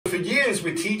years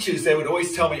with teachers, they would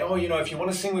always tell me, oh, you know, if you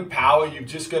want to sing with power, you've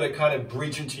just got to kind of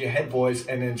bridge into your head voice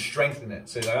and then strengthen it.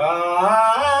 So like,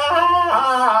 ah,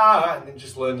 and then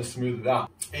just learn to smooth it out.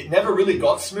 It never really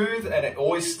got smooth, and it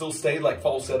always still stayed like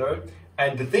falsetto.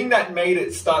 And the thing that made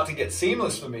it start to get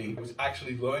seamless for me was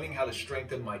actually learning how to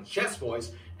strengthen my chest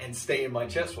voice and stay in my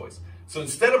chest voice. So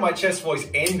instead of my chest voice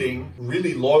ending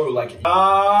really low, like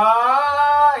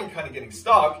ah, and kind of getting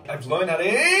stuck, I've learned how to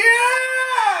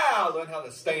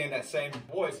stay in that same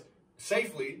voice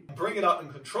safely, bring it up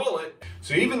and control it.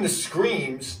 So even the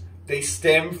screams, they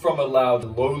stem from a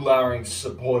loud, low larynx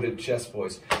supported chest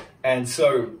voice. And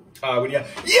so when you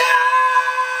yeah,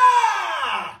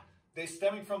 they're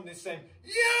stemming from this same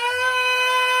yeah.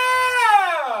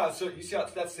 So you see how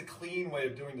that's the clean way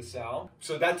of doing the sound.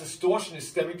 So that distortion is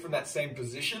stemming from that same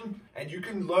position, and you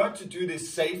can learn to do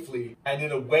this safely and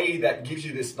in a way that gives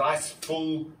you this nice,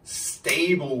 full,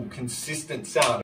 stable, consistent sound.